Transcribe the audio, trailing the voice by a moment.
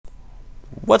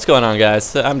What's going on,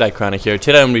 guys? I'm Dychronic here.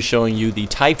 Today I'm going to be showing you the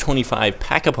Type 25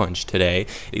 Pack-a-Punch today.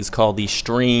 It's called the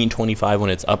Stream 25 when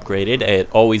it's upgraded. It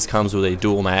always comes with a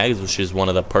dual mags, which is one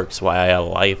of the perks why I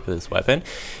like this weapon.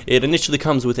 It initially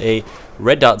comes with a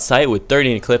red dot sight with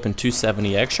 30 in a clip and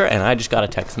 270 extra, and I just got a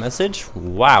text message.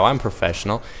 Wow, I'm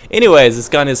professional. Anyways, this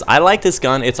gun is, I like this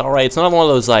gun. It's alright. It's not one of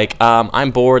those like,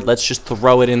 I'm bored, let's just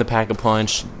throw it in the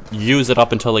Pack-a-Punch, use it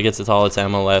up until it gets all its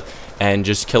ammo left, and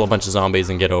just kill a bunch of zombies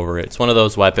and get over it. It's one of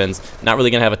those weapons. Not really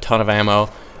gonna have a ton of ammo.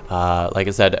 Like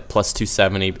I said, plus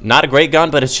 270. Not a great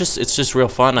gun, but it's just real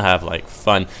fun to have. Like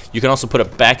fun. You can also put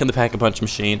it back in the Pack-a-Punch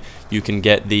machine. You can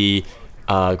get the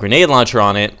grenade launcher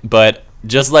on it, but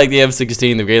just like the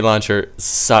M16, the grenade launcher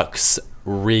sucks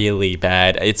really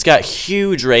bad. It's got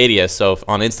huge radius, so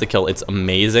on insta-kill, it's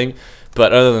amazing.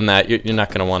 But other than that, you're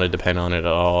not gonna want to depend on it at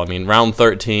all. I mean, round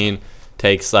 13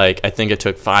 takes like, I think it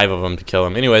took 5 of them to kill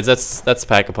him. Anyways, that's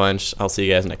Pack-a-Punch. I'll see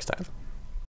you guys next time.